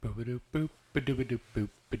Supposedly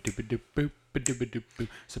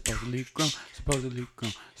grown, supposedly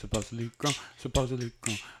grown, supposedly grown, supposedly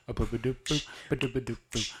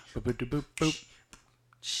grown.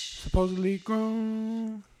 Supposedly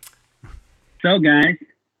grown. So, guys,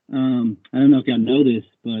 I don't know if y'all know this,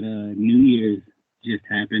 but New Year's just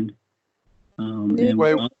happened, New and we Year.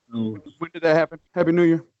 Wait, also when did that happen? Happy New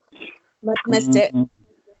Year. Missed it. a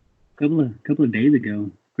couple of days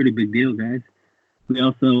ago. Pretty big deal, guys. We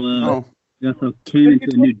also Oh, we also came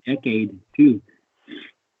into a new decade too.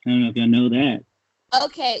 I don't know if y'all know that.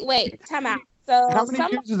 Okay, wait, time out. how So many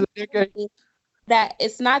some years is a decade? that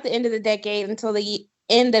it's not the end of the decade until the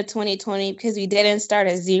end of 2020 because we didn't start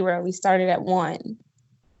at 0. We started at 1. We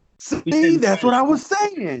said See, we that's started. what I was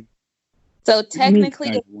saying. So What do you mean technically,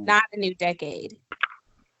 started it's one? not a new decade.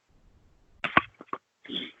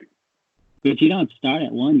 But you don't start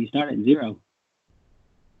at one. You start at 0.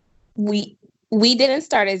 We didn't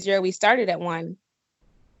start at 0. We started at 1.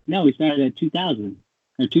 No, we started at 2000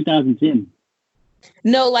 or 2010.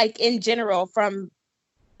 No, like in general, from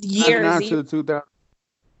year 99 0. to 2000.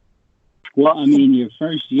 Well, I mean, your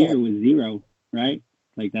first year was 0, right?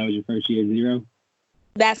 Like that was your first year 0.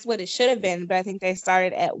 That's what it should have been, but I think they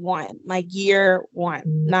started at 1, like year 1,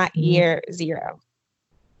 not year 0.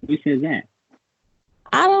 Who says that?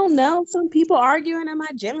 I don't know. Some people arguing in my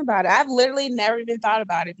gym about it. I've literally never even thought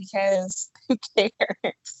about it because who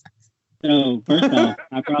cares? So first off,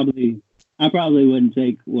 I probably wouldn't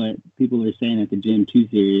take what people are saying at the gym too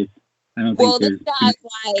serious. I don't Well, think this there's too guy's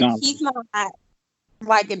much like, scholarship. he's not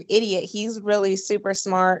like an idiot. He's really super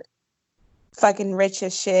smart, fucking rich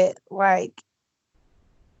as shit. Like,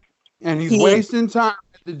 And he's he is. wasting time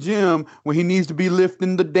at the gym when he needs to be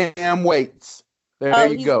lifting the damn weights. There Oh,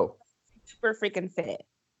 you he's go. super freaking fit.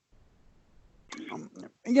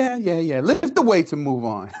 Yeah. Lift the weights and move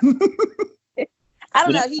on. I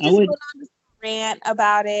don't But know. He I just would. went on this rant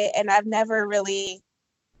about it, and I've never really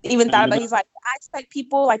even thought about it. He's like, I expect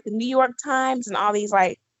people like the New York Times and all these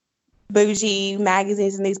like bougie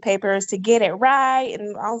magazines and these papers to get it right.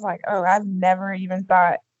 And I was like, oh, I've never even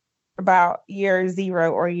thought about year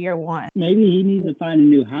 0 or year 1. Maybe he needs to find a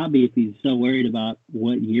new hobby if he's so worried about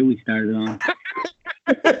what year we started on.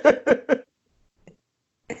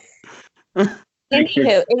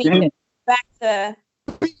 Anywho, back to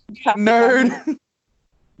Nerd.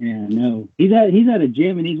 Yeah, no. He's at a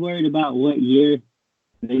gym and he's worried about what year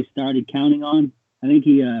they started counting on. I think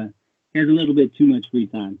he has a little bit too much free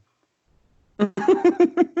time.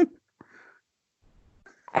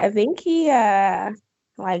 I think he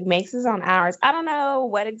like makes his own hours. I don't know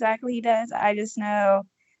what exactly he does. I just know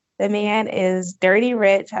the man is dirty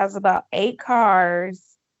rich, has about 8 cars,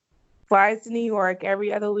 flies to New York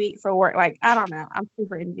every other week for work. Like, I don't know. I'm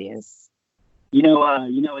super envious. You know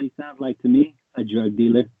what he sounds like to me? A drug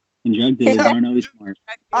dealer. And drug dealers aren't always smart.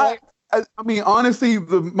 I mean, honestly,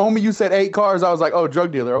 the moment you said 8 cars, I was like, oh,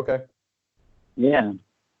 drug dealer. Okay. Yeah.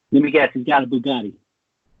 Let me guess, he's got a Bugatti.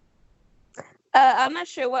 I'm not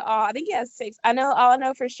sure what all. I think he has 6. All I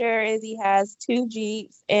know for sure is he has 2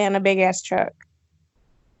 Jeeps and a big ass truck.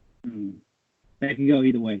 That could go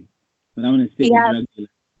either way. But I'm going to stick with drug dealer.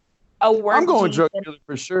 I'm going drug dealer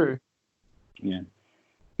for sure. Yeah.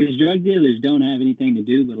 Because drug dealers don't have anything to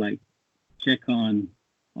do but like check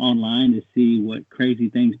online to see what crazy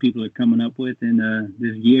things people are coming up with. And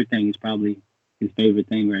this year thing is probably his favorite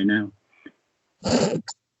thing right now.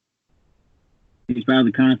 He's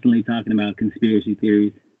probably constantly talking about conspiracy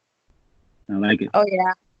theories. I like it. Oh,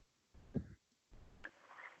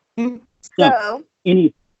 yeah. So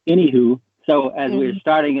Anywho, so as we're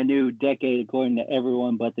starting a new decade, according to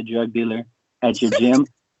everyone but the drug dealer at your gym,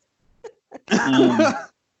 I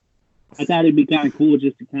thought it'd be kind of cool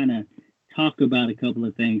just to kind of talk about a couple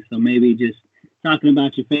of things. So maybe just talking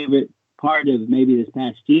about your favorite part of maybe this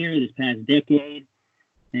past year, this past decade,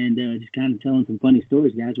 and just kind of telling some funny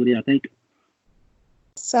stories, guys. What do y'all think?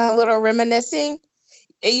 So a little reminiscing.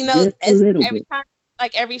 You know, every time,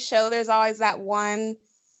 like every show, there's always that one,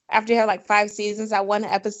 after you have like 5 seasons, that one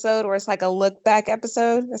episode where it's like a look back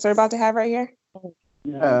episode. That's what we're about to have right here.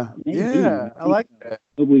 Yeah, I like that.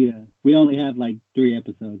 But we only have like 3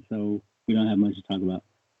 episodes, so we don't have much to talk about.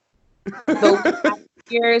 The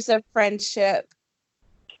years of friendship.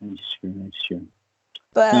 That's true.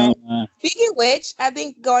 But speaking of which, I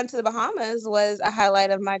think going to the Bahamas was a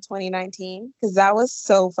highlight of my 2019 because that was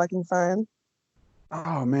so fucking fun.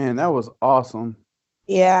 Oh man, that was awesome.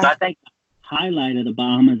 Yeah. So I think the highlight of the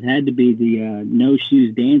Bahamas had to be the no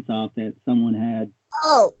shoes dance off that someone had.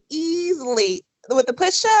 Oh, easily. With the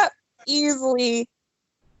push up, easily.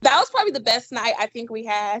 That was probably the best night I think we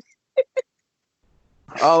had.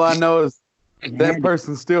 All I know is That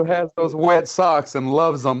person still has those wet socks and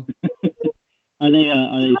loves them. Are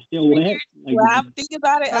they still wet? Like, I'm thinking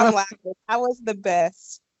about it. I'm laughing. That was the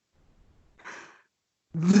best.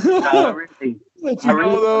 really, Let you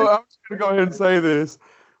know, though, I'm just gonna go ahead and say this.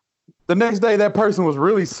 The next day, that person was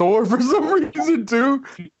really sore for some reason too.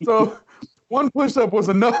 So one push-up was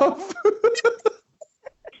enough.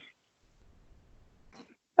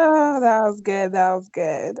 Oh, that was good. That was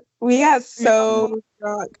good. We got so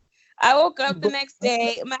drunk. I woke up the next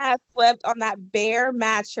day. My ass slept on that bare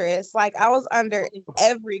mattress. Like I was under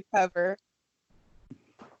every cover.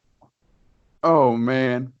 Oh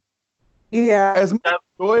man. Yeah. As much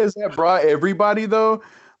joy as that brought everybody, though,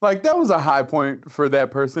 like that was a high point for that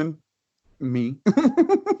person. Me.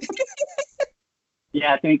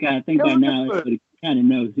 Yeah, I think by now everybody kind of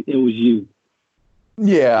knows it was you.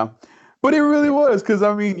 Yeah, but it really was because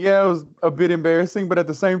I mean, yeah, it was a bit embarrassing, but at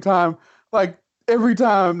the same time, like every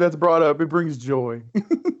time that's brought up, it brings joy.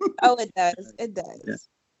 Oh, it does. It does. Yeah.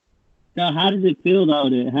 So how does it feel though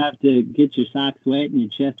to have to get your socks wet and your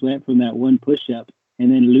chest wet from that one push-up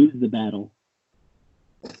and then lose the battle?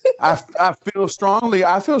 I feel strongly.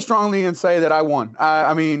 I feel strongly and say that I won.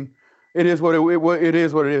 I mean, it is what it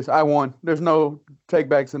is. What it is. I won. There's no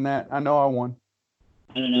takebacks in that. I know I won.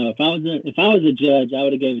 I don't know. If I was a judge, I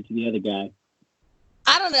would have gave it to the other guy.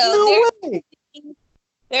 I don't know. No way.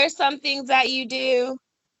 There's some things that you do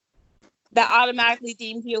that automatically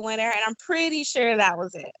deem you a winner, and I'm pretty sure that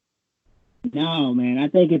was it. No, man. I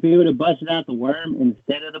think if he would have busted out the worm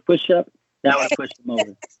instead of the push-up, that would have pushed him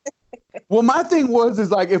over. Well, my thing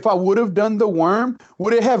is like if I would have done the worm,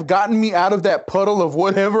 would it have gotten me out of that puddle of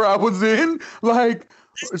whatever I was in? Like,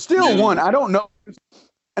 still won. I don't know.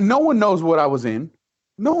 And no one knows what I was in.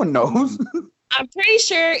 No one knows. I'm pretty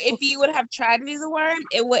sure if you would have tried to do the worm,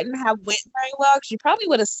 it wouldn't have went very well because you probably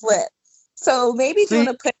would have slipped. So maybe doing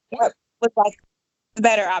a push-up was like the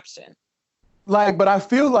better option. Like, but I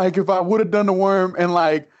feel like if I would have done the worm and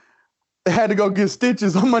like had to go get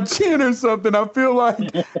stitches on my chin or something, I feel like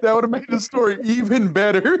that would have made the story even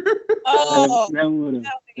better. Oh, that would have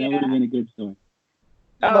been a good story.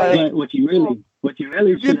 Like, but what you really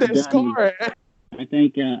should have done. I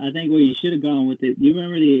think where you should have gone with it. You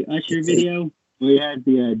remember the Usher video where he had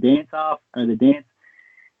the dance off or the dance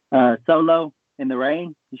solo in the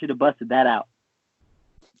rain? You should have busted that out.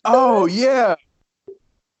 Oh yeah.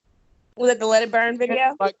 Was it the Let It Burn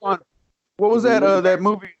video? Like on what was that? That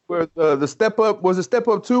movie where the Step Up was it Step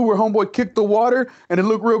Up 2 where homeboy kicked the water and it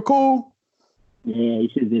looked real cool? Yeah, you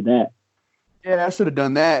should have did that. Yeah, I should have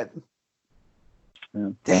done that. Yeah.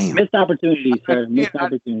 Damn. Missed opportunity, sir. Missed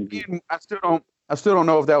opportunity. I still don't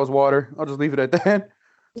know if that was water. I'll just leave it at that.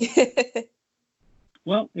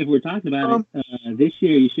 Well, if we're talking about it, this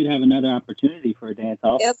year you should have another opportunity for a dance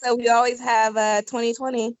off. Yeah, so we always have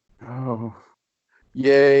 2020. Oh,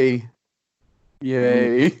 yay.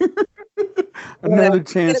 Yay. Another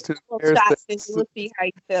chance to shots and we'll see how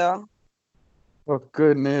you feel. Oh,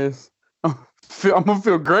 goodness. I'm going to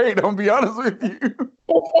feel great. I'm going to be honest with you.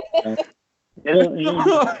 It'll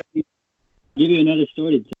give you another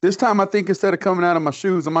story. This time, I think instead of coming out of my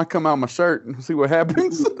shoes, I might come out of my shirt and see what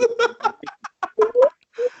happens.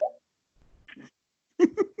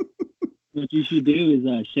 What you should do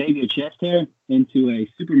is shave your chest hair into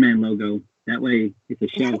a Superman logo. That way, it's a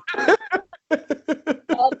show.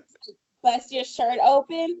 Bust your shirt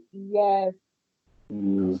open? Yes.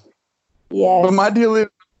 Mm. Yes. But my deal is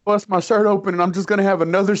bust my shirt open and I'm just going to have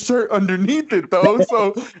another shirt underneath it, though.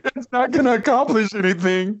 So it's not going to accomplish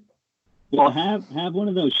anything. Well, have one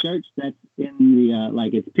of those shirts that's in the,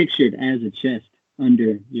 like it's pictured as a chest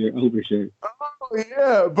under your overshirt. Oh,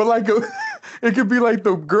 yeah. But like, it could be like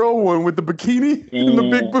the girl one with the bikini and the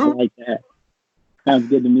big boot. Like that. Sounds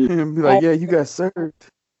good to me. And be like, yeah, you got served.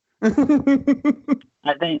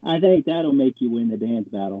 I think that'll make you win the dance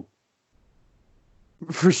battle.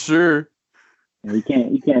 For sure. And you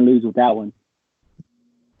can't lose with that one.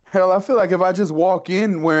 Hell, I feel like if I just walk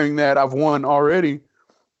in wearing that, I've won already.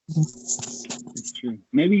 It's true.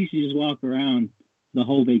 Maybe you should just walk around the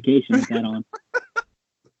whole vacation with that on.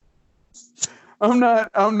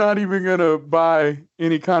 I'm not even gonna buy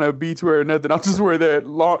any kind of beachwear or nothing. I'll just wear that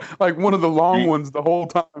long, like one of the long ones the whole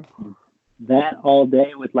time. That all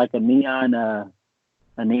day with like a neon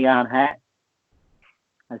hat.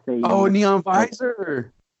 I say. Oh, a neon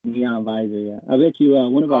visor. Neon visor, yeah. I bet you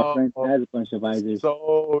one of our friends has a bunch of visors.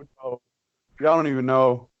 So dope. Y'all don't even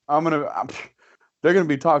know. They're gonna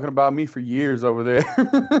be talking about me for years over there.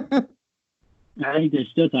 I think they're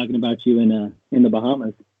still talking about you in the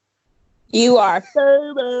Bahamas. You are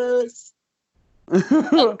famous.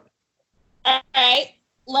 All right,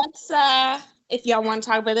 let's if y'all want to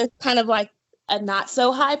talk about this, kind of like a not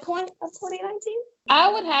so high point of 2019?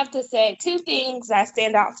 I would have to say two things that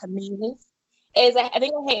stand out to me is I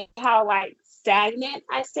think I hate how like stagnant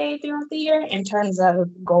I stayed throughout the year in terms of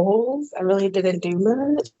goals. I really didn't do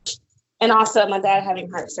much. And also my dad having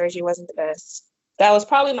heart surgery wasn't the best. That was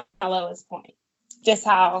probably my lowest point. Just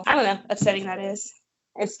how, I don't know, upsetting that is.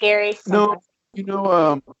 It's scary. No,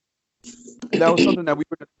 that was something that we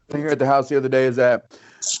were discussing here at the house the other day, is that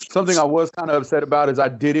something I was kind of upset about is I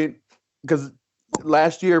didn't, because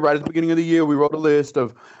last year, right at the beginning of the year, we wrote a list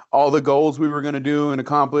of all the goals we were going to do and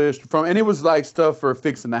accomplish and it was like stuff for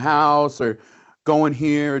fixing the house or going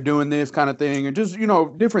here or doing this kind of thing, and just,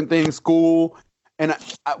 different things, school. And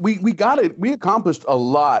we got it. We accomplished a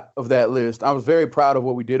lot of that list. I was very proud of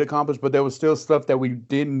what we did accomplish, but there was still stuff that we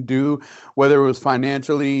didn't do, whether it was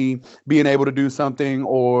financially being able to do something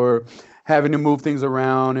or having to move things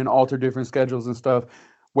around and alter different schedules and stuff,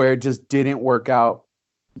 where it just didn't work out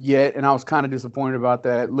yet. And I was kind of disappointed about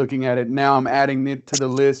that. Looking at it now, I'm adding it to the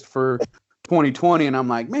list for 2020, and I'm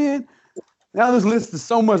like, man, now this list is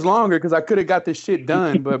so much longer because I could have got this shit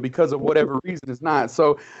done, but because of whatever reason, it's not.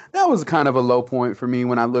 So that was kind of a low point for me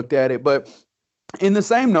when I looked at it. But in the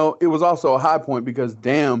same note, it was also a high point because,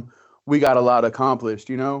 damn, we got a lot accomplished,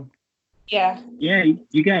 Yeah. Yeah,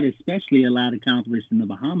 you got especially a lot accomplished in the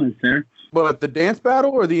Bahamas, sir. But the dance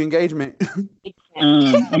battle or the engagement?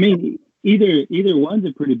 I mean, either one's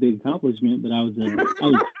a pretty big accomplishment, but I was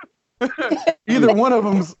Either one of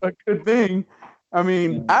them's a good thing. I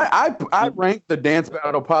mean, I ranked the dance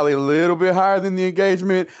battle probably a little bit higher than the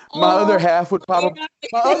engagement. My other half would probably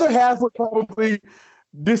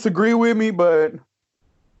disagree with me, but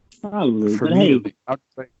probably. For But me, hey, I would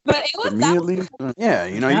say, But it was for me at least, yeah,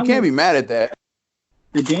 you can't be mad at that.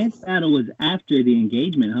 the dance battle was after the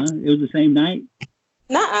engagement, huh? It was the same night?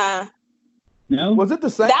 Nuh-uh. No? Was it the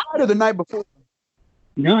same night or the night before?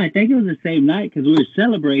 No, I think it was the same night because we were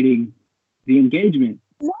celebrating the engagement.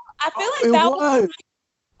 I feel like It that was.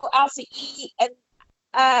 was out to eat, and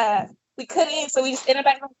we couldn't, so we just ended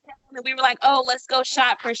back on town, and we were like, "Oh, let's go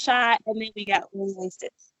shot for shot," and then we got wasted.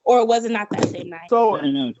 Or was it not that same night? So I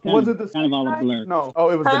don't know. It's was it the kind of all a blur. No. Oh,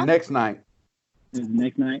 it was the next night. It was the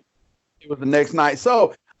next night. It was the next night.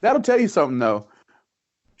 So that'll tell you something, though.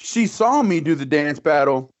 She saw me do the dance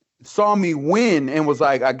battle, saw me win, and was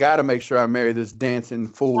like, "I gotta make sure I marry this dancing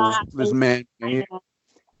fool, this man."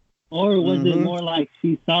 Or was it more like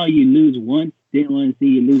she saw you lose once, didn't want to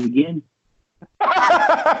see you lose again?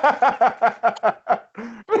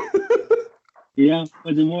 Yeah.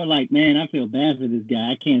 Was it more like, man, I feel bad for this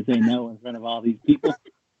guy. I can't say no in front of all these people.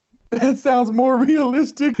 That sounds more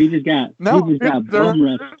realistic. He just got bum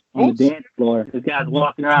rushed on the dance floor. This guy's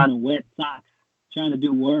walking around in wet socks, trying to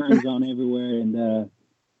do worms on everywhere, and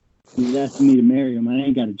he's asking me to marry him. I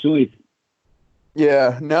ain't got a choice.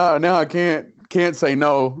 Yeah, no, I can't say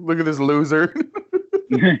no. Look at this loser.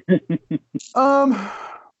 But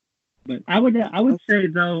I would say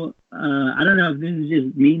though, I don't know if this is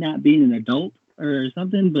just me not being an adult or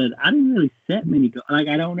something, but I didn't really set many goals. Like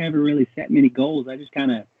I don't ever really set many goals. I just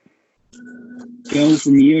kind of go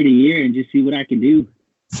from year to year and just see what I can do.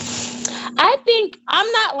 I think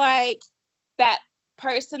I'm not like that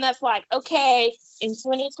person that's like, okay, in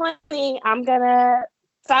 2020, I'm gonna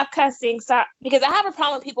stop cussing, because I have a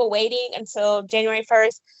problem with people waiting until January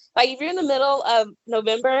 1st. Like, if you're in the middle of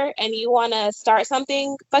November and you want to start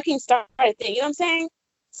something, fucking start a thing. You know what I'm saying?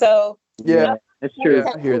 So Yeah, that's true.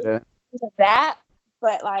 Yeah, I hear that.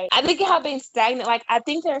 But like, I think how being stagnant. Like, I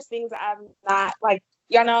think there's things that I'm not like.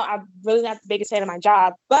 Y'all know I'm really not the biggest fan of my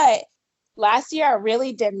job, but last year I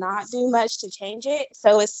really did not do much to change it.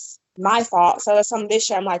 So it's my fault. So this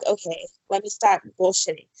year I'm like, okay, let me stop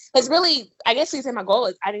bullshitting. Because really, I guess you say my goal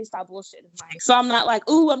is I didn't stop bullshitting. Like, so I'm not like,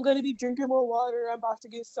 ooh, I'm gonna be drinking more water. I'm about to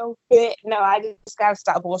get so fit. No, I just gotta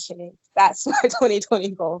stop bullshitting. That's my 2020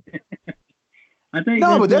 goal. I think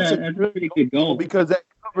that's a really good goal because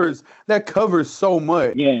that covers so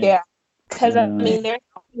much. Yeah. Because I mean, there's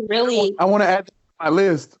really. I want to add to my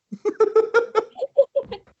list.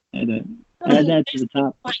 Add that to the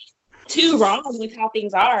top. Too wrong with how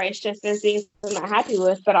things are. It's just there's things I'm not happy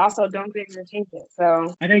with, but also don't think to change it.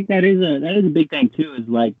 So I think that is a big thing too. Is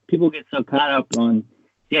like people get so caught up on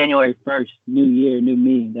January 1st, new year, new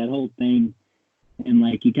me, that whole thing, and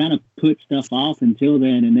like you kind of put stuff off until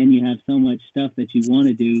then, and then you have so much stuff that you want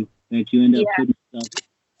to do that you end up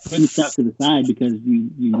putting stuff to the side because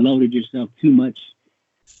you loaded yourself too much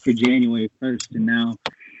for January 1st, and now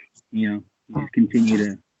you just continue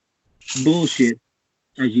to bullshit,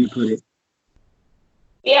 as you put it.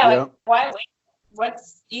 Yeah, like, why wait?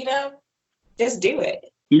 What's, just do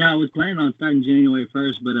it. I was planning on starting January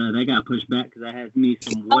 1st, but that got pushed back because I had me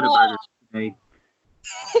some Whataburger Hey,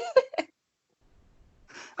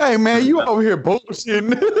 Hey man, you over here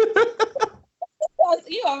bullshitting.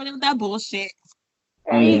 You over there with that bullshit.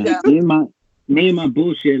 oh, There you yeah. go. Me and my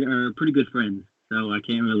bullshit are pretty good friends, so I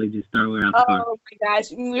can't really just throw her out the car. Oh my gosh,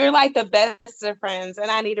 we're like the best of friends, and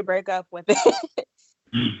I need to break up with it.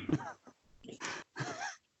 It's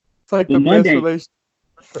like Well, the Monday- best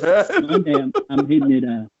relationship. Monday, I'm hitting it.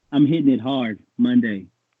 I'm hitting it hard. Monday,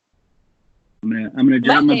 I'm gonna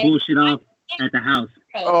drop my Monday? bullshit off at the house.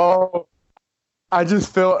 Oh, I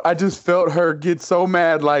just felt her get so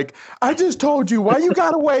mad. Like, I just told you, why you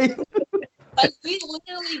gotta wait? Like we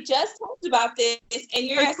literally just talked about this, and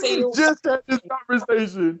you're saying you're Just had this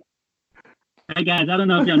conversation. Hey guys, I don't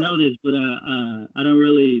know if y'all know this, but I don't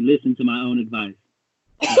really listen to my own advice.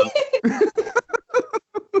 So,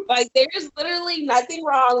 like, there's literally nothing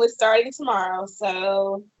wrong with starting tomorrow.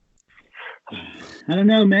 So I don't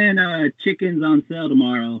know, man. Chicken's on sale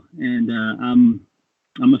tomorrow, and I'm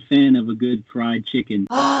a fan of a good fried chicken.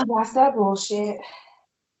 that's that bullshit.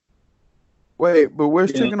 Wait, but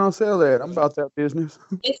where's Yeah. chicken on sale at? I'm about that business.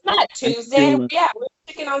 It's not Tuesday. still, Yeah, we're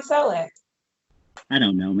chicken on sale at. I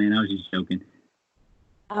don't know, man. I was just joking.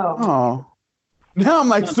 Oh, Oh, now I'm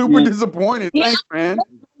like super disappointed. Yeah. Thanks, man.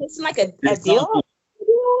 it's like a There's deal. also-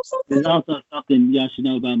 Or something? There's also something y'all should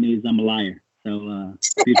know about me is I'm a liar. So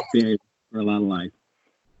be prepared for a lot of lies.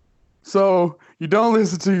 So you don't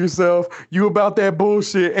listen to yourself. You about that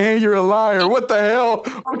bullshit, and you're a liar. What the hell?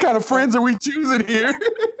 What kind of friends are we choosing here?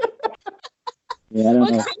 Yeah, I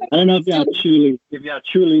don't know. I don't know if y'all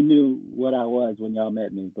truly knew what I was when y'all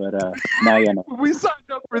met me, but now you know. We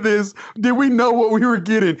signed up for this. Did we know what we were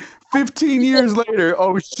getting? 15 years later,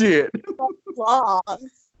 oh shit. Long.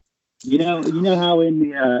 You know how in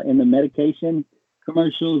the medication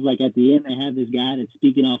commercials, like at the end, they have this guy that's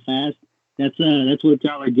speaking all fast. That's what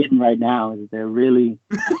y'all are getting right now. Is they're really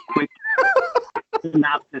quick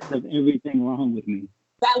synopsis of everything wrong with me.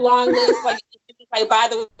 That long list, like by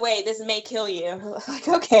the way, this may kill you. Like,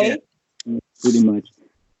 okay. Yeah, pretty much.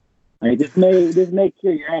 Like this may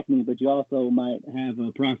cure your acne, but you also might have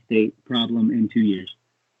a prostate problem in 2 years.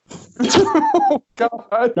 Oh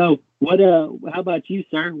God. So what? How about you,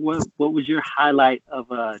 sir? What was your highlight of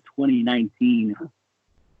 2019?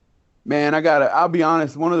 Man, I'll be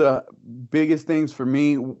honest, one of the biggest things for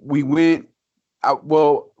me, we went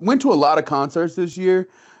to a lot of concerts this year.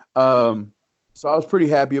 So I was pretty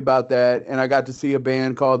happy about that. And I got to see a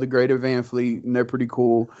band called the Greater Van Fleet, and they're pretty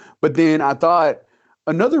cool. But then I thought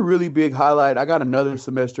another really big highlight, I got another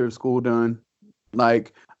semester of school done.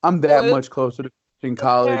 Like, I'm that much closer to in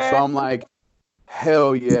college. So I'm like,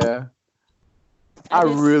 hell yeah. I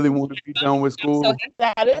really want to be done with school. So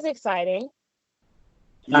that is exciting.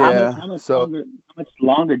 Yeah. How much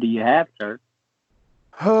longer do you have, sir?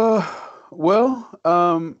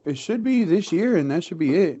 Well, it should be this year, and that should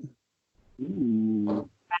be it. Ooh.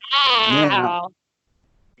 Wow.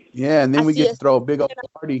 Yeah, and then we get to throw a big old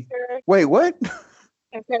party. Wait, what?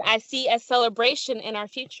 I said I see a celebration in our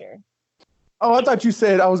future. Oh, I thought you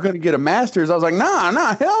said I was going to get a master's. I was like,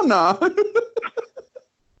 nah, hell no.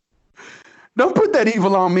 Don't put that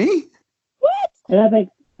evil on me. What? And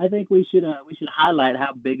I think we should highlight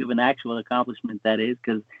how big of an actual accomplishment that is,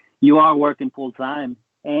 because you are working full time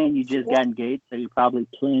and you just got engaged, so you're probably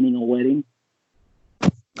planning a wedding.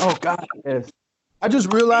 Oh God, yes. I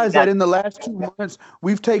just realized that in the last 2 months,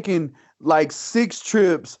 we've taken like 6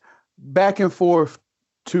 trips back and forth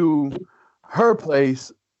to her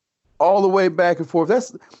place, all the way back and forth.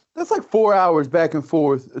 That's like 4 hours back and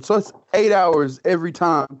forth. So it's 8 hours every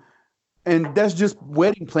time. And that's just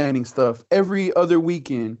wedding planning stuff every other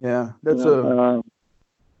weekend. Yeah, that's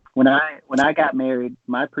when I got married,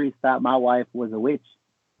 my priest thought my wife was a witch.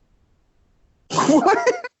 What?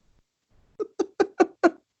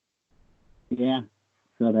 Yeah,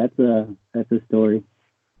 so that's a story.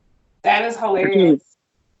 That is hilarious.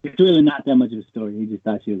 It's really not that much of a story. He just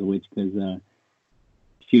thought she was a witch because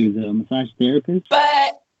she was a massage therapist.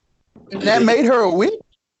 But That made her a witch?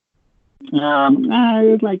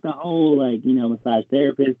 It's like the whole massage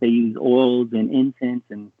therapist. They use oils and incense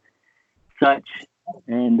and such,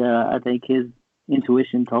 and I think his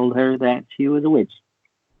intuition told her that she was a witch.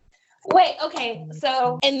 wait, okay.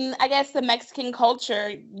 So in I guess the Mexican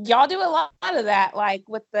culture, y'all do a lot of that, like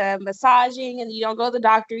with the massaging, and you don't go to the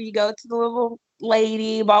doctor, you go to the little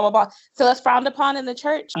lady, blah blah blah. So that's frowned upon in the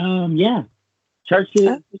church. Yeah.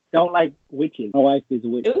 Churches don't like witches. My wife is a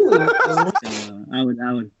witch. I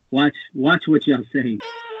would watch what y'all say.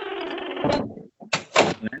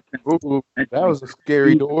 Ooh, that was a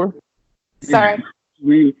scary door. Sorry.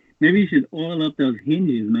 Maybe you should oil up those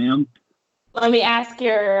hinges, ma'am. Let me ask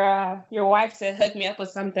your wife to hook me up with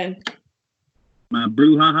something. my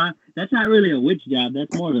brouhaha. That's not really a witch job.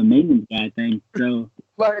 That's more of a maintenance guy thing. So,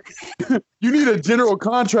 like, you need a general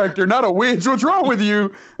contractor, not a witch. What's wrong with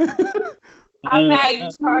you? I'm mad you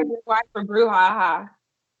charge your wife for brouhaha.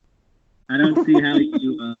 I don't see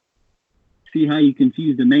how you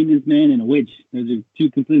confuse a maintenance man and a witch. Those are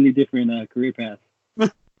two completely different career paths.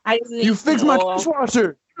 You fix my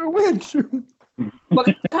dishwasher. You're a witch. What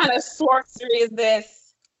kind of sorcery is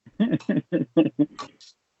this?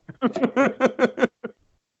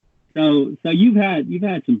 So you've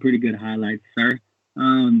had some pretty good highlights, sir.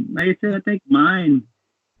 Like I said, I think mine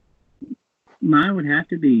would have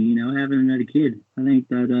to be, having another kid. I think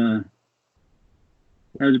that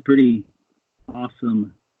was a pretty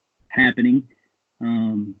awesome happening.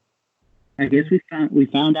 I guess we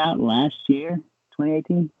found out last year,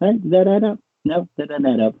 2018. Right? Did that add up? No, that doesn't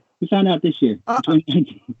add up. We found out this year,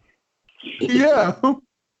 2019. Yeah.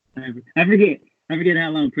 I forget how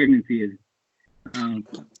long pregnancy is. So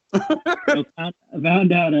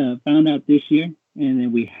found out this year, and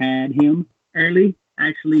then we had him early.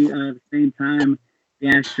 Actually, the same time the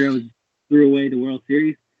Astros threw away the World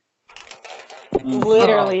Series.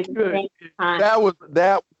 Literally, that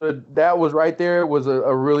was right there. Was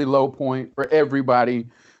a really low point for everybody.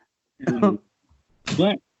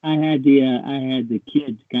 But I had the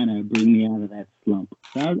kids kind of bring me out of that slump,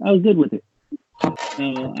 so I was good with it.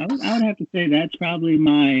 So I would have to say that's probably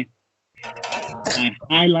my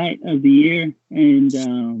highlight of the year. And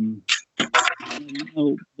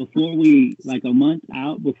before we, like a month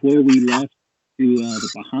out before we left to the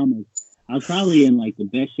Bahamas, I was probably in like the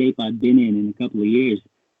best shape I'd been in a couple of years,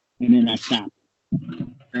 and then I stopped.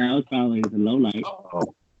 That was probably the low light.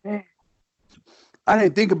 Oh, man. I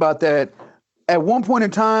didn't think about that. At one point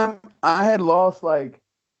in time, I had lost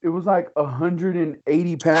it was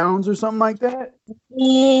 180 pounds or something like that.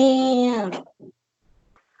 Yeah.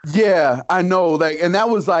 Yeah, I know. And that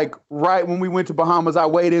was right when we went to Bahamas. I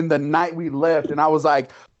weighed in the night we left, and I was I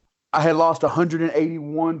had lost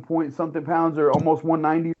 181 point something pounds, or almost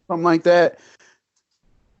 190, something like that.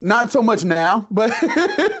 Not so much now, but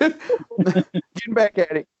getting back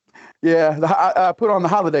at it. Yeah, I put on the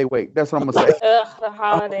holiday weight. That's what I'm gonna say. The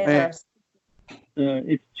holidays.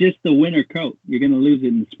 It's just the winter coat. You're gonna lose it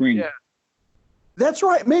in the spring. Yeah. That's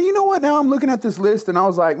right, man. You know what? Now I'm looking at this list, and I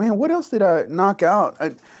was like, man, what else did I knock out?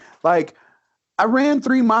 I ran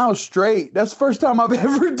 3 miles straight. That's the first time I've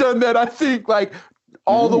ever done that. I think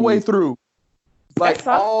all the way through,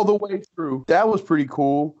 all the way through. That was pretty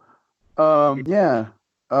cool. Yeah.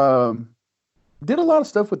 Did a lot of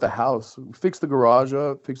stuff with the house. Fixed the garage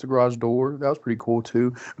up. Fixed the garage door. That was pretty cool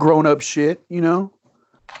too. Grown up shit, Pay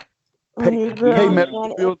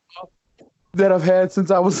medical bills that I've had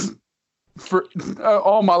since I was for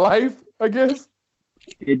all my life, I guess.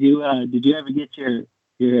 Did you ever get your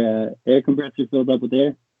air compressor filled up with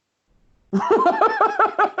air?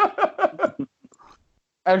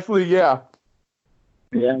 Actually, yeah.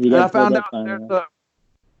 Yeah, and I found out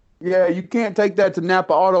you can't take that to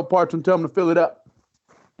Napa Auto Parts and tell them to fill it up.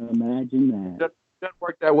 Imagine that. Doesn't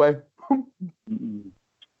work that way.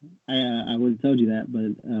 I would have told you that,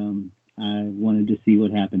 but I wanted to see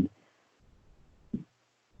what happened.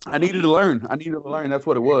 I needed to learn. That's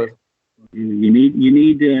what it was. You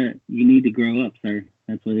need to grow up, sir.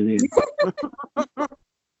 That's what it is.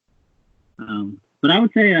 But I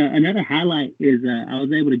would say another highlight is I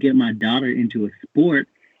was able to get my daughter into a sport,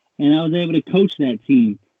 and I was able to coach that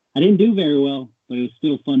team. I didn't do very well, but it was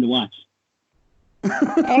still fun to watch.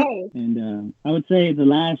 Hey. And I would say the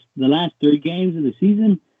last 3 games of the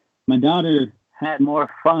season, my daughter had more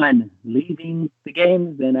fun leaving the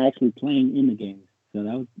games than actually playing in the games. So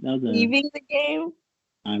that was leaving the game.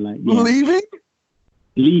 Highlight. Yeah.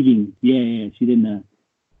 Leaving. Yeah. She didn't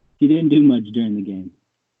do much during the game.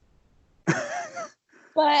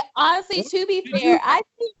 But honestly, to be fair, I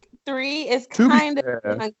think 3 is kind of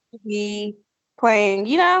going to be playing,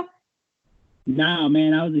 Nah,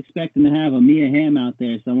 man, I was expecting to have a Mia Hamm out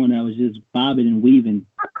there, someone that was just bobbing and weaving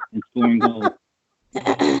and scoring goals.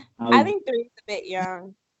 I think 3 is a bit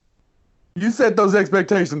young. You set those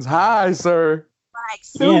expectations high, sir.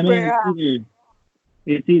 Super. Man,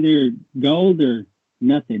 it's either gold or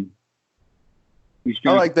nothing.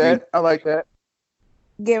 I like that.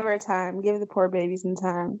 Give her time. Give the poor baby some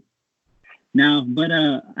time. No, but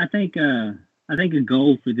I think a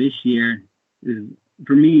goal for this year is,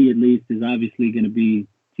 for me at least, is obviously going to be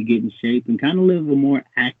to get in shape and kind of live a more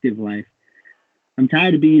active life. I'm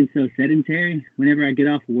tired of being so sedentary. Whenever I get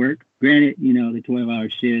off of work, granted, the 12-hour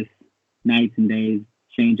shifts, nights and days,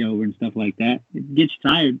 changeover and stuff like that, it gets you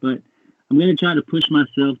tired. But I'm going to try to push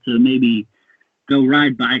myself to maybe go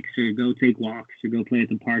ride bikes or go take walks or go play at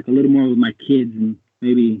the park a little more with my kids and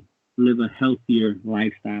maybe live a healthier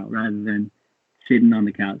lifestyle rather than sitting on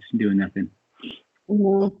the couch and doing nothing.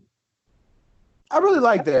 Mm-hmm. I really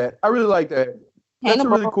like that. That's a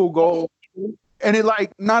really cool goal. And it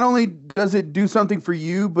like not only does it do something for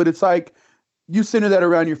you, but it's like you center that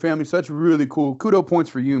around your family. So that's really cool. Kudo points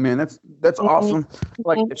for you, man. That's awesome. I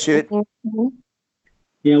like that shit.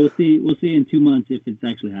 Yeah, we'll see. We'll see in 2 months if it's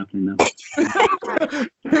actually happening though.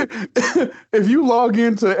 If you log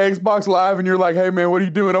into Xbox Live and you're like, "Hey man, what are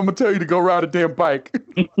you doing?" I'm gonna tell you to go ride a damn bike.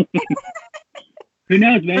 Who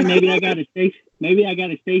knows, man? Maybe I got a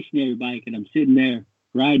stationary bike and I'm sitting there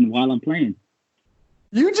riding while I'm playing.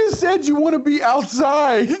 You just said you want to be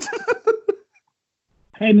outside.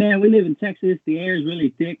 Hey man, we live in Texas. The air is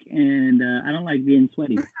really thick, and I don't like being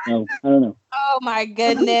sweaty. So I don't know. Oh my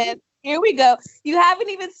goodness! Here we go. You haven't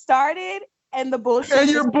even started, and the bullshit. And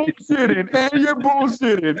you're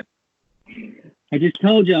bullshitting. I just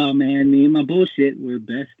told y'all, man. Me and my bullshit, we're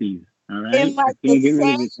besties. All right. And like I can't get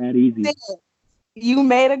rid of it that easy. You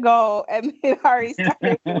made a goal, and it already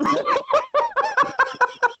started.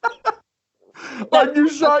 Like you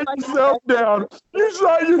shot yourself down. You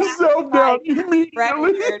shot yourself down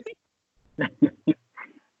immediately.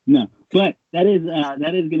 No, but that is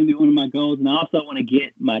going to be one of my goals, and I also want to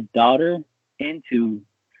get my daughter into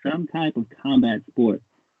some type of combat sport.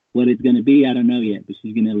 What it's going to be, I don't know yet, but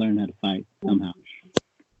she's going to learn how to fight somehow.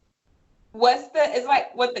 It's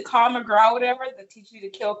like what the Krav Maga or whatever that teach you to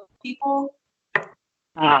kill people?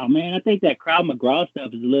 Oh man, I think that Krav Maga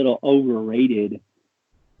stuff is a little overrated.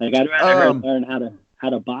 Like I'd rather learn how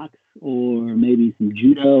to box or maybe some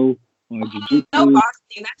judo or jiu-jitsu. No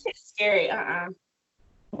boxing, that shit's scary.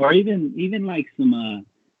 Or even like some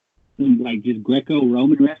like just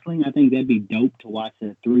Greco-Roman wrestling. I think that'd be dope to watch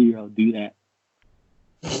a 3-year-old do that.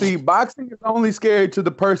 See, boxing is only scary to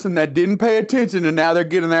the person that didn't pay attention and now they're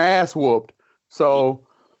getting their ass whooped. So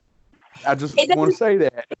I just want to say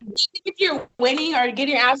that. If you're winning or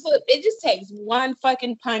getting your ass whooped, it just takes one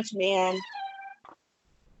fucking punch, man.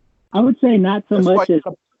 I would say not so much as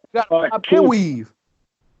weave.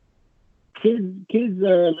 Kids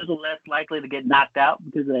are a little less likely to get knocked out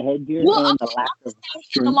because of the headgear and the lack of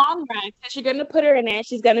strength. In the long run, because you're going to put her in there,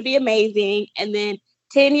 she's going to be amazing, and then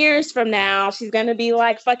 10 years from now, she's going to be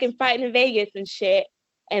like fucking fighting in Vegas and shit.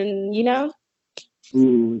 And, you know?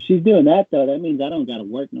 Ooh, she's doing that, though. That means I don't got to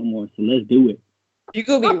work no more, so let's do it. You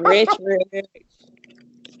could be rich.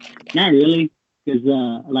 Not really. Because,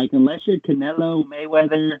 like, unless you're Canelo,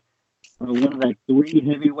 Mayweather, or one of the 3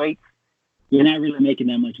 heavyweights, you're not really making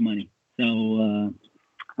that much money. So,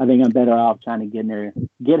 I think I'm better off trying to get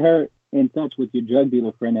her in touch with your drug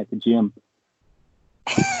dealer friend at the gym.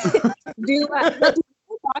 Do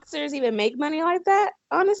boxers even make money like that,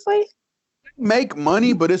 honestly? Make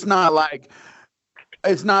money, but it's not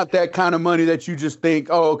that kind of money that you just think,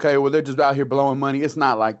 oh, okay, well, they're just out here blowing money. It's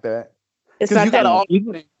not like that. It's not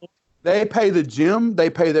that. They pay the gym, they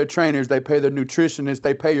pay their trainers, they pay their nutritionists,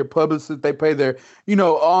 they pay your publicists, they pay their,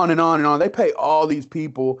 on and on and on. They pay all these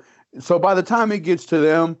people. So by the time it gets to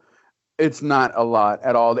them, it's not a lot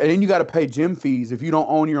at all. And then you got to pay gym fees if you don't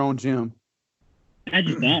own your own gym.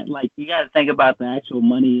 Imagine that. Like, you got to think about the actual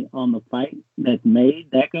money on the fight that's made.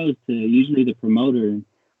 That goes to usually the promoter.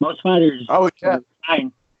 Most fighters are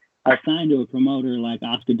signed to a promoter like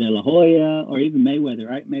Oscar De La Hoya or even Mayweather,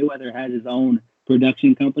 right? Mayweather has his own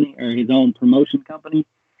production company or his own promotion company.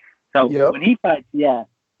 So when he fights,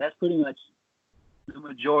 that's pretty much the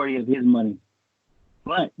majority of his money.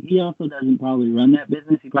 But he also doesn't probably run that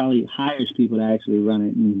business. He probably hires people to actually run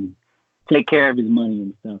it and take care of his money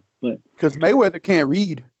and stuff. But because Mayweather can't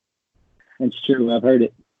read. That's true. I've heard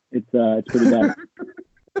it. It's pretty bad.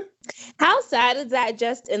 How sad is that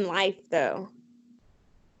just in life, though?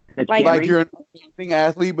 Like you're an amazing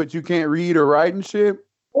athlete, but you can't read or write and shit?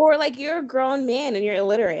 Or like you're a grown man and you're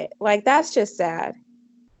illiterate. Like, that's just sad.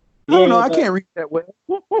 I don't know. I can't read that well.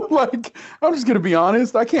 Like, I'm just going to be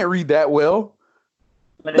honest. I can't read that well.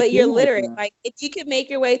 But you're literate. Like, if you could make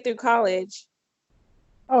your way through college.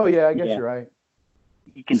 Oh, yeah. I guess you're right.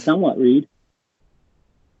 You can somewhat read.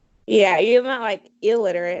 Yeah, you're not, like,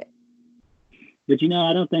 illiterate. But,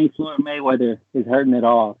 I don't think Floyd Mayweather is hurting at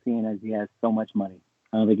all, seeing as he has so much money.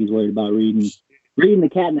 I don't think he's worried about reading the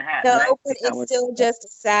Cat in the Hat. No, right? but it's still just a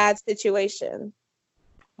sad situation.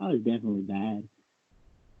 Oh, it's definitely bad.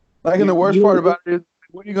 Like, and the worst part about it is,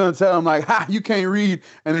 what are you going to tell him? Like, you can't read.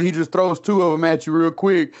 And then he just throws 2 of them at you real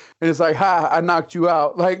quick. And it's like, I knocked you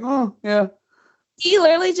out. Like, oh, yeah. He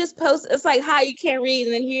literally just posts, it's like, you can't read.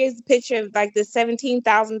 And then here's a picture of like the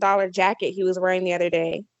 $17,000 jacket he was wearing the other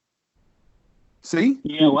day. See?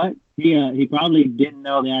 You know what? He probably didn't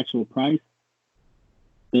know the actual price.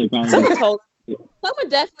 They probably someone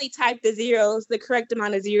definitely typed the correct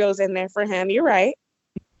amount of zeros in there for him. You're right.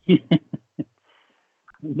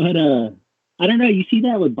 But I don't know. You see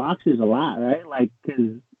that with boxers a lot, right? Like,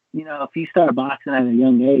 because if you start boxing at a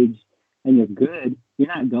young age and you're good, you're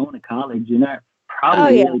not going to college. You're not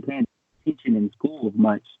probably really paying attention in school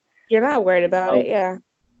much. You're not worried about it, yeah.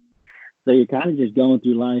 So you're kind of just going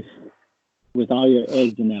through life with all your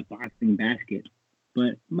eggs in that boxing basket.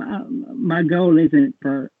 But my goal isn't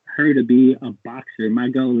for her to be a boxer. My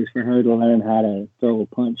goal is for her to learn how to throw a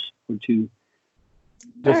punch or two.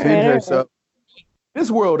 Defend herself. This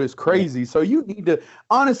world is crazy. So you need to,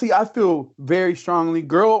 honestly, I feel very strongly,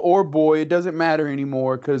 girl or boy, it doesn't matter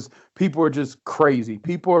anymore because people are just crazy.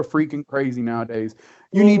 People are freaking crazy nowadays.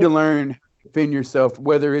 You need to learn to defend yourself,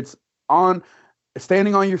 whether it's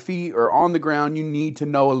standing on your feet or on the ground. You need to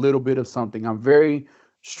know a little bit of something. I'm very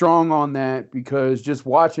strong on that because just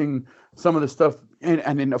watching some of the stuff,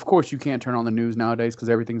 and then of course you can't turn on the news nowadays because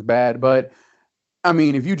everything's bad. But I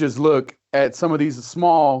mean, if you just look at some of these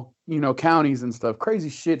small, counties and stuff, crazy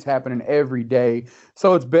shit's happening every day.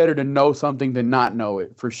 So it's better to know something than not know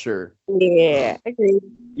it, for sure. Yeah, agreed.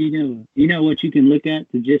 You know what you can look at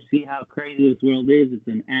to just see how crazy this world is? It's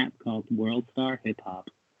an app called World Star Hip Hop.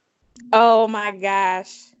 Oh my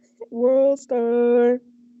gosh. World Star.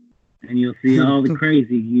 And you'll see all the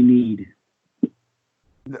crazy you need.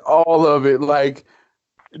 All of it. Like,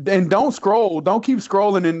 and don't scroll. Don't keep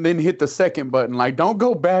scrolling and then hit the second button. Like, don't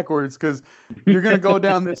go backwards because you're going to go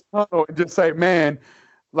down this tunnel and just say, man,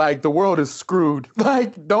 like, the world is screwed.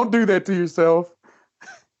 Like, don't do that to yourself.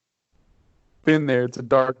 Been there. It's a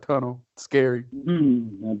dark tunnel. It's scary.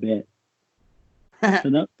 I bet.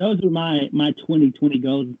 So those are my 2020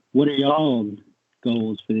 goals. What are y'all's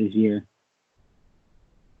goals for this year?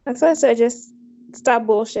 That's what I said. Just stop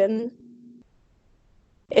bullshitting.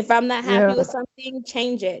 If I'm not happy with something,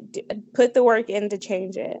 change it. Put the work in to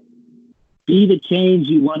change it. Be the change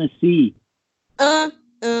you want to see.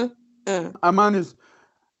 I'm honest.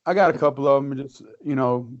 I got a couple of them. Just,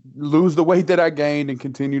 lose the weight that I gained and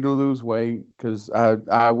continue to lose weight because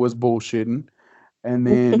I was bullshitting. And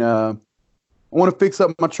then I want to fix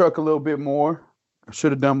up my truck a little bit more. I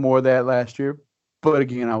should have done more of that last year. But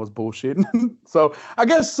again, I was bullshitting. So I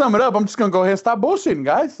guess to sum it up, I'm just going to go ahead and stop bullshitting,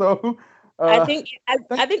 guys. So I think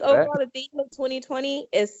overall the theme of 2020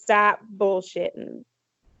 is stop bullshitting.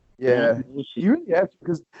 Yeah, you really have to,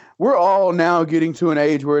 because we're all now getting to an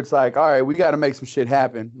age where it's like, all right, we got to make some shit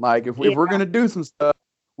happen. Like if we're gonna do some stuff,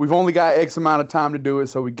 we've only got X amount of time to do it,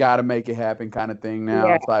 so we got to make it happen, kind of thing.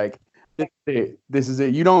 Now it's like, this is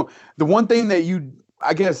it. You don't. The one thing that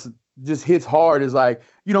I guess, just hits hard is like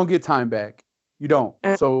you don't get time back. You don't.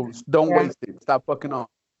 So don't waste it. Stop fucking off.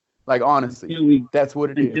 Like honestly, that's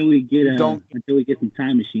what it is. Until we get some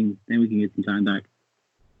time machines, then we can get some time back.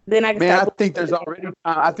 Then I think there's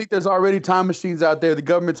already time machines out there. The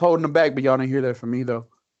government's holding them back, but y'all don't hear that from me though.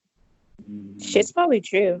 Shit's probably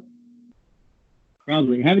true.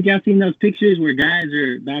 Probably. Haven't y'all seen those pictures where guys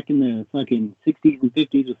are back in the fucking 60s and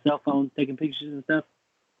 50s with cell phones taking pictures and stuff?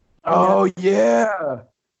 Oh yeah.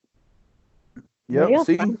 Yep.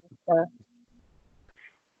 See.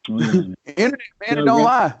 Internet, man, it don't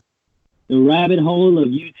lie. The rabbit hole of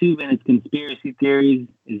YouTube and its conspiracy theories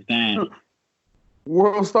is bad.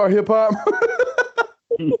 World Star Hip Hop.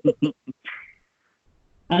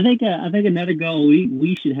 I think another goal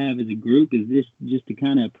we should have as a group is just to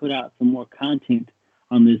kind of put out some more content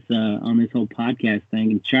on this whole podcast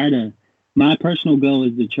thing and try to. My personal goal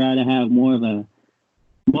is to try to have more of a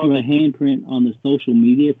handprint on the social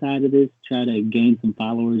media side of this. Try to gain some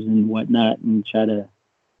followers and whatnot, and try to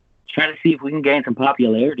see if we can gain some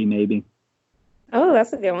popularity, maybe. Oh,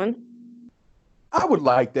 that's a good one. I would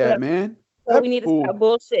like that, man. So we need to stop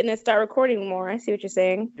bullshitting and start recording more. I see what you're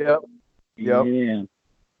saying. Yep. Yeah.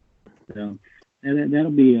 So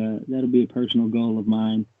that'll be a personal goal of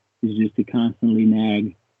mine, is just to constantly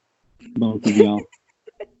nag both of y'all.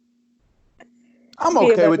 I'm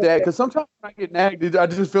okay with that because sometimes when I get nagged, I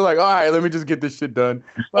just feel like, all right, let me just get this shit done.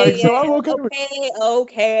 Like, so I'm okay.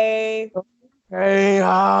 Okay. Hey,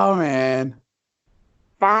 oh man.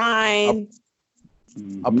 Fine.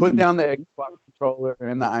 I'll put down the Xbox controller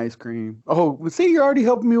and the ice cream. Oh, see, you're already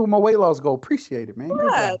helping me with my weight loss goal. Appreciate it, man.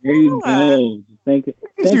 There you go. Thank you.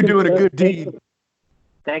 You're doing a good deed.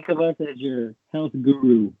 Think of us as your health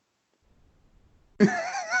guru. If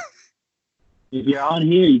you're on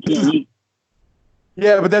here, you can't eat.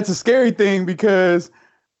 Yeah, but that's a scary thing because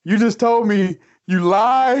you just told me you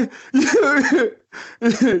lie. You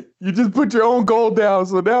just put your own goal down.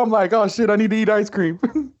 So now I'm like, oh shit, I need to eat ice cream.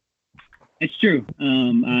 It's true.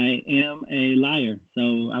 I am a liar,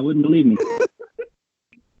 so I wouldn't believe me.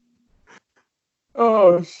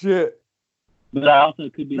 Oh shit! But I also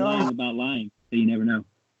could be No. lying about lying, so you never know.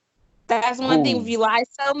 That's one thing. Oh. If you lie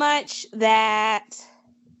so much that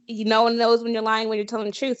no one knows when you're lying, when you're telling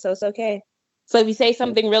the truth, so it's okay. So if you say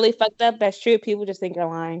something really fucked up, that's true. People just think you're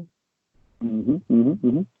lying. So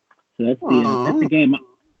that's the game.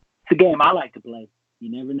 It's a game I like to play.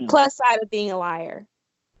 You never know. Plus side of being a liar.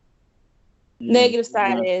 Negative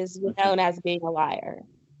side is you're known as being a liar.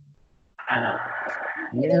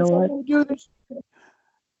 You know what? Do this.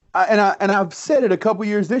 I've said it a couple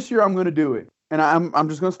years. This year I'm going to do it, and I'm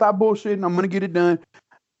just going to stop bullshitting. I'm going to get it done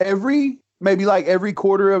maybe like every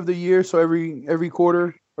quarter of the year. So every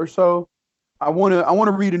quarter or so, I want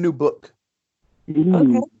to read a new book.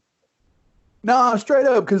 Okay. No, straight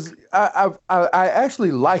up, because I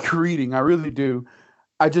actually like reading. I really do.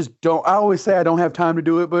 I just don't. I always say I don't have time to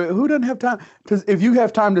do it, but who doesn't have time? Because if you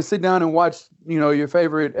have time to sit down and watch, your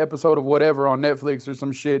favorite episode of whatever on Netflix or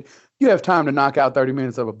some shit, you have time to knock out 30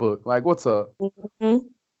 minutes of a book. Like, what's up? Mm-hmm.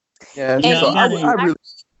 Yeah, And so I really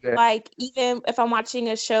like, even if I'm watching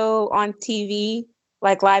a show on TV,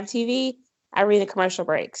 like live TV, I read the commercial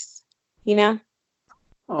breaks.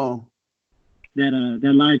 Oh, that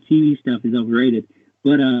live TV stuff is overrated.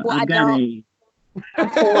 But I've got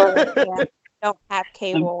I don't have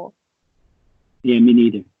cable. Yeah, me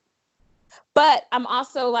neither. But I'm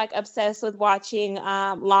also like obsessed with watching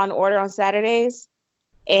Law and Order on Saturdays,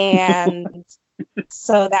 and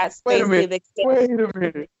so that's basically the extent. Wait a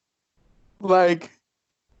minute. Like,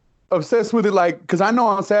 obsessed with it, like, because I know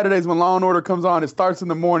on Saturdays when Law and Order comes on, it starts in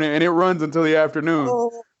the morning and it runs until the afternoon.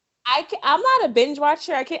 I'm not a binge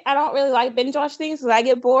watcher. I don't really like binge watch things because I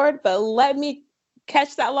get bored. But let me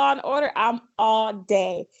catch that Law and Order. I'm all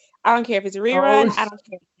day. I don't care if it's a rerun. I don't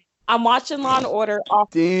care. I'm watching Law and Order all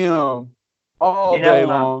day long.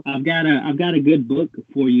 I've got a good book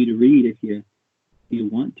for you to read if you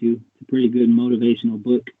want to. It's a pretty good motivational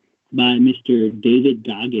book by Mr. David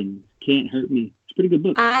Goggins. Can't Hurt Me. It's a pretty good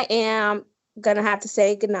book. I am gonna have to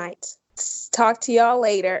say goodnight. Talk to y'all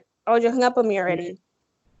later. Oh, you hung up on me already.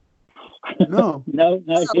 No. No.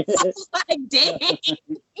 Like, dang.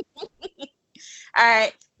 All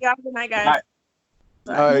right. Y'all good night, guys.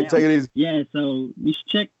 All right, take it easy. Yeah, so you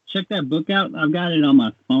should check that book out. I've got it on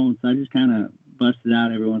my phone, so I just kind of bust it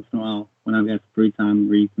out every once in a while when I've got some free time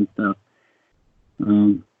to read some stuff.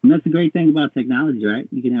 And that's the great thing about technology, right?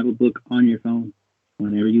 You can have a book on your phone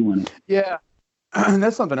whenever you want it. Yeah, and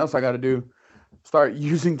that's something else I got to do. Start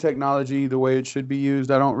using technology the way it should be used.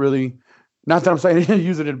 I don't really, not that I'm saying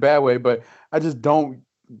use it in a bad way, but I just don't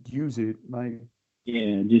use it. Like,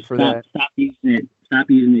 yeah, just stop using it. Stop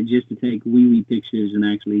using it just to take wee pictures and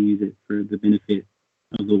actually use it for the benefit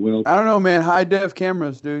of the world. I don't know, man. High def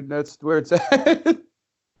cameras, dude. That's where it's at.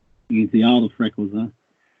 You can see all the freckles, huh?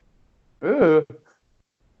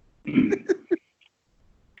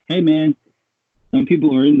 Hey, man. Some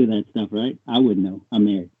people are into that stuff, right? I wouldn't know. I'm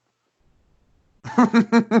married.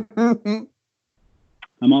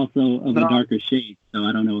 I'm also of a darker shade, so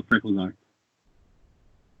I don't know what freckles are.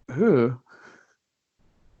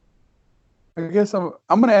 I guess I'm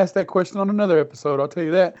going to ask that question on another episode. I'll tell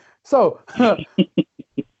you that. So,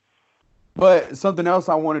 but something else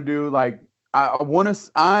I want to do, like I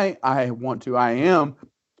am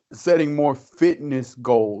setting more fitness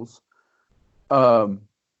goals. So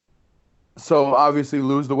obviously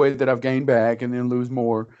lose the weight that I've gained back and then lose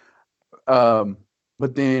more. But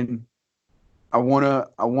then I want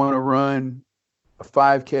to run a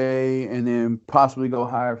 5K and then possibly go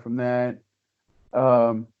higher from that.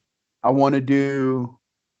 I want to do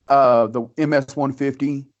the MS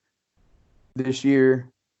 150 this year.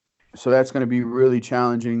 So that's going to be really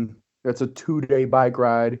challenging. That's a 2-day bike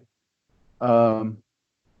ride all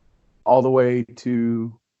the way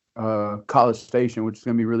to College Station, which is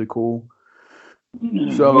going to be really cool.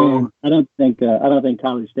 So I don't think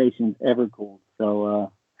College Station's ever cool.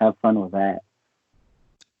 So have fun with that.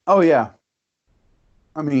 Oh yeah.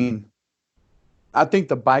 I mean, I think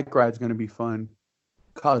the bike ride's going to be fun.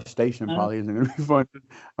 College Station probably isn't going to be fun.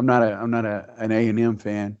 I'm not an A&M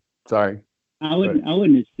fan. Sorry. I wouldn't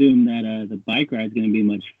assume that the bike ride's going to be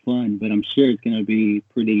much fun, but I'm sure it's going to be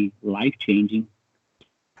pretty life changing.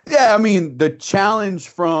 Yeah, I mean the challenge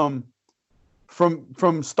from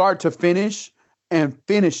start to finish and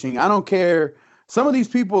finishing. I don't care. Some of these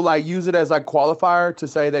people like use it as like qualifier to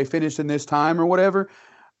say they finished in this time or whatever.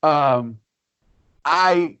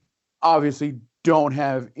 I obviously don't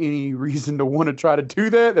have any reason to want to try to do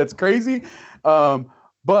that. That's crazy.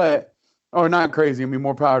 Or not crazy. I mean,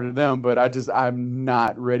 more power to them, but I'm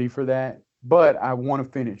not ready for that. But I want to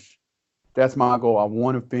finish. That's my goal. I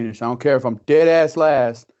want to finish. I don't care if I'm dead ass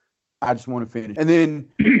last. I just want to finish. And then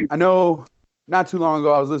I know not too long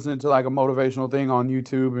ago I was listening to like a motivational thing on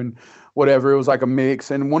YouTube and whatever. It was like a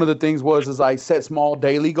mix. And one of the things is like set small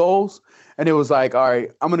daily goals. And it was like, all right,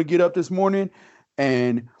 I'm gonna get up this morning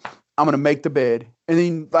and I'm gonna make the bed. And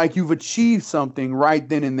then like you've achieved something right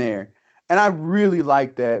then and there. And I really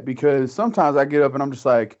like that because sometimes I get up and I'm just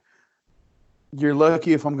like, you're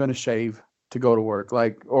lucky if I'm gonna shave to go to work,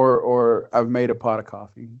 like, or I've made a pot of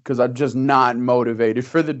coffee because I'm just not motivated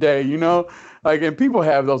for the day, you know? Like, and people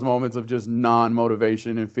have those moments of just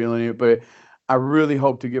non-motivation and feeling it, but I really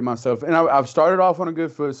hope to get myself, and I've started off on a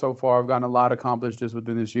good foot so far. I've gotten a lot accomplished just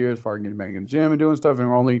within this year as far as getting back in the gym and doing stuff, and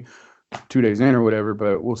we're only 2 days in or whatever,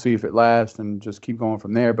 but we'll see if it lasts and just keep going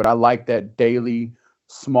from there. But I like that daily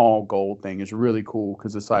small goal thing. It's really cool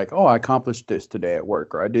because it's like, oh, I accomplished this today at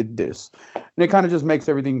work, or I did this. And it kind of just makes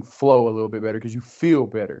everything flow a little bit better because you feel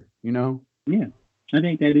better, you know? Yeah, I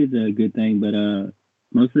think that is a good thing. But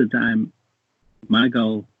most of the time, my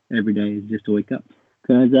goal every day is just to wake up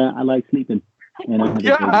because I like sleeping. And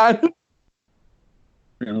God.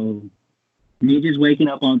 So me just waking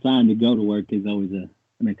up on time to go to work is always an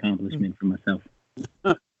accomplishment for myself.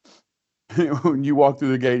 When you walk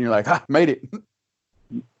through the gate and you're like, made it.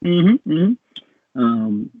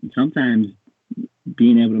 Sometimes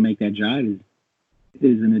being able to make that drive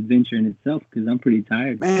is an adventure in itself because I'm pretty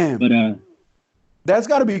tired. Man, but that's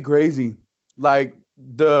got to be crazy. Like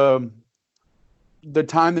the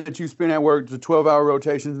time that you spend at work, the 12-hour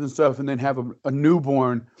rotations and stuff, and then have a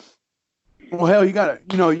newborn. Well, hell, you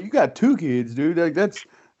got 2 kids, dude. Like that's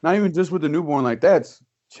not even just with the newborn. Like that's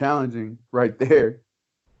challenging right there.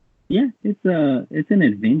 Yeah, it's an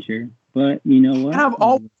adventure. But you know what? And I've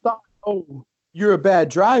always thought, oh, you're a bad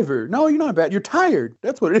driver. No, you're not bad. You're tired.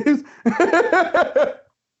 That's what it is.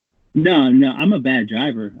 No, I'm a bad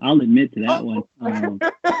driver. I'll admit to that one.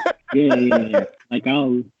 Yeah. Like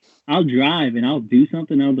I'll drive and I'll do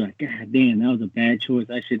something. I'll be like, God damn, that was a bad choice.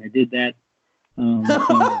 I shouldn't have did that. So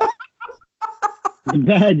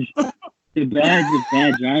the badge of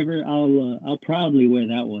bad driver. I'll probably wear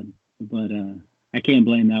that one, but I can't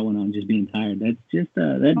blame that one on just being tired. That's just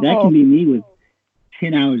that can be me with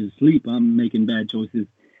 10 hours of sleep. I'm making bad choices.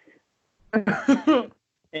 And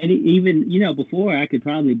even, before I could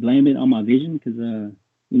probably blame it on my vision because, I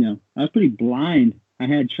was pretty blind. I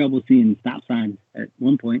had trouble seeing stop signs at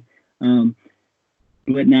one point.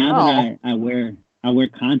 But now that I wear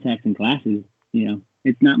contacts and glasses,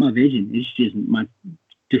 it's not my vision. It's just my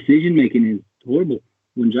decision making is horrible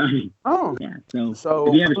when driving. Oh, yeah. So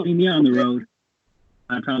if you ever see me on the road,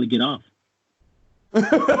 I'd probably get off.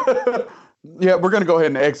 Yeah, we're gonna go ahead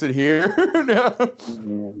and exit here. Yeah.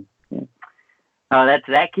 Oh, that's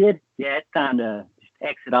that kid? Yeah, it's time to just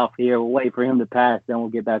exit off here. We'll wait for him to pass, then we'll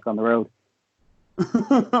get back on the road.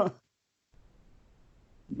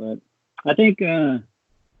 But I think so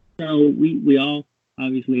we all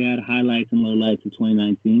obviously had highlights and lowlights of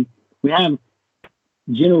 2019. We have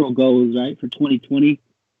general goals, right, for 2020.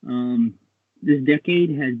 This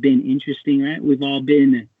decade has been interesting, right? We've all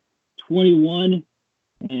been 21,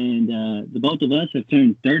 and the both of us have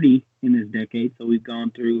turned 30 in this decade. So we've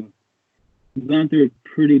gone through a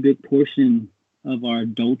pretty big portion of our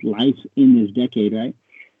adult life in this decade, right?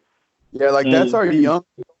 Yeah, like that's our young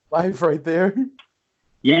life right there.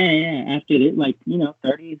 Yeah. After it,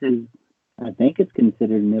 30s is, I think it's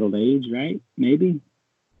considered middle age, right? Maybe.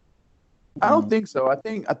 I don't think so. I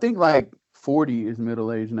think like 40 is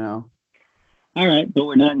middle age now. All right, but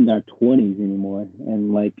we're not in our 20s anymore,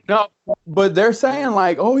 and no, but they're saying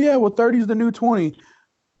like, oh yeah, well 30 is the new 20.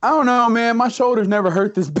 I don't know, man. My shoulders never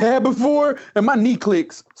hurt this bad before, and my knee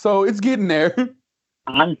clicks, so it's getting there.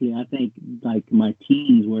 Honestly, I think like my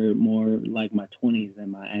teens were more like my 20s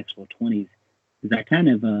than my actual 20s, because I kind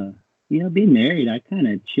of, being married, I kind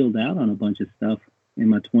of chilled out on a bunch of stuff in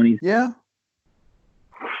my 20s. Yeah.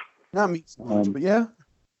 Not me so much, but yeah.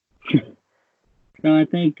 So I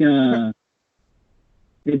think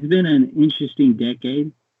it's been an interesting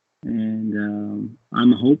decade, and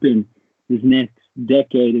I'm hoping this next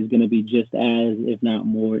decade is going to be just as, if not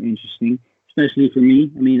more, interesting, especially for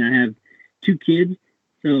me. I mean, I have 2 kids,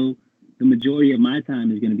 so the majority of my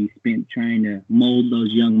time is going to be spent trying to mold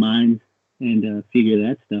those young minds and figure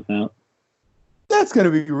that stuff out. That's going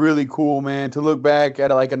to be really cool, man, to look back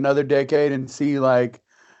at like another decade and see like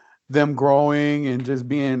them growing and just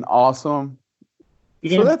being awesome.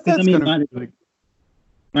 Yeah, so that's going to be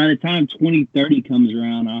by the time 2030 comes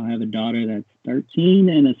around, I'll have a daughter that's 13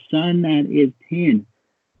 and a son that is 10.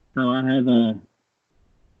 So I have a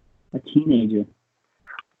teenager.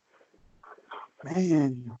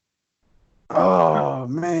 Man. Oh,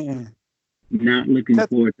 man. not looking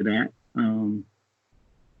forward to that. And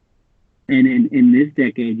in this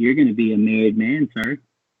decade, you're going to be a married man, sir.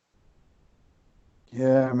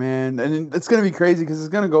 Yeah, man, and it's gonna be crazy because it's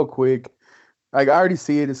gonna go quick. Like I already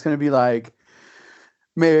see it. It's gonna be like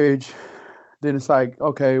marriage. Then it's like,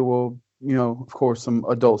 okay, well, of course, some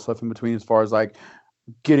adult stuff in between as far as like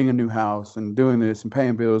getting a new house and doing this and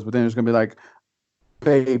paying bills. But then there's gonna be like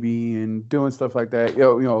baby and doing stuff like that.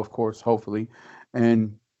 Of course, hopefully,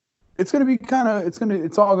 and it's gonna be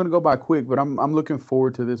it's all gonna go by quick. But I'm looking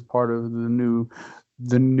forward to this part of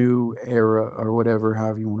the new era or whatever,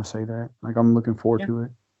 however you want to say that. Like I'm looking forward to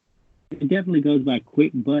it. It definitely goes by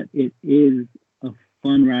quick, but it is a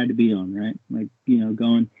fun ride to be on, right? Like,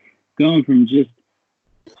 going from just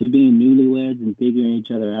to being newlyweds and figuring each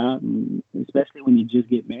other out, and especially when you just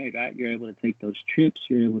get married, right? You're able to take those trips,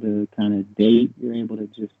 you're able to kind of date, you're able to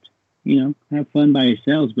just, have fun by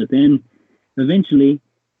yourselves. But then eventually,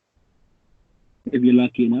 if you're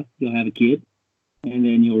lucky enough, you'll have a kid, and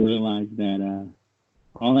then you'll realize that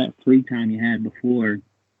all that free time you had before,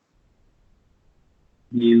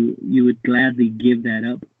 you would gladly give that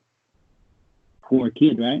up for a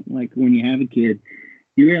kid, right? Like when you have a kid,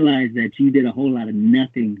 you realize that you did a whole lot of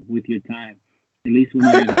nothing with your time. At least when you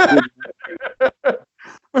have a kid.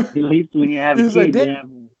 At least when you have a kid, I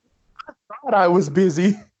thought I was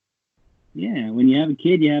busy. Yeah, when you have a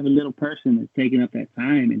kid, you have a little person that's taking up that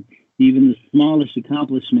time, and even the smallest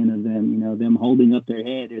accomplishment of them, them holding up their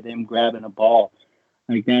head or them grabbing a ball,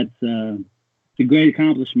 like that's it's a great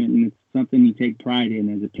accomplishment, and it's something you take pride in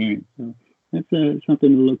as a parent. So that's something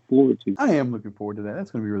to look forward to. I am looking forward to that.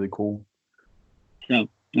 That's going to be really cool. So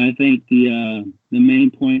I think the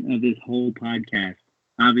main point of this whole podcast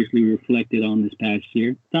obviously reflected on this past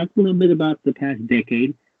year. Talked a little bit about the past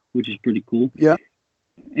decade, which is pretty cool. Yeah.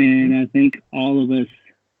 And I think all of us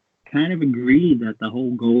kind of agree that the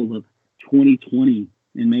whole goal of 2020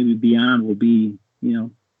 and maybe beyond will be,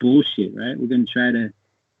 bullshit, right? We're going to try to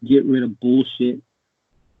get rid of bullshit,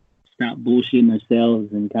 stop bullshitting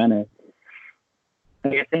ourselves, and kind of,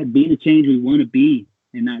 like I said, be the change we want to be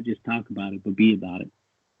and not just talk about it, but be about it.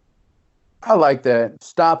 I like that.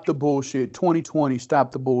 Stop the bullshit. 2020,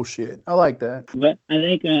 stop the bullshit. I like that. But I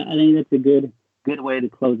think that's a good way to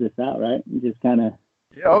close this out, right? And just kind of.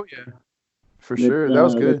 Oh yeah, for sure. That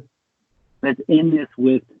was good. Let's end this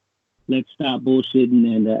with, let's stop bullshitting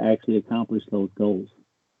and actually accomplish those goals.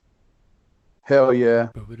 Hell yeah.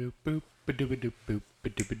 Supposedly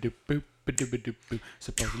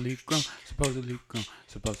grown, supposedly grown, supposedly grown,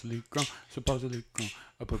 supposedly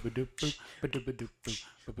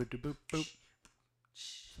grown.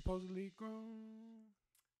 Supposedly grown.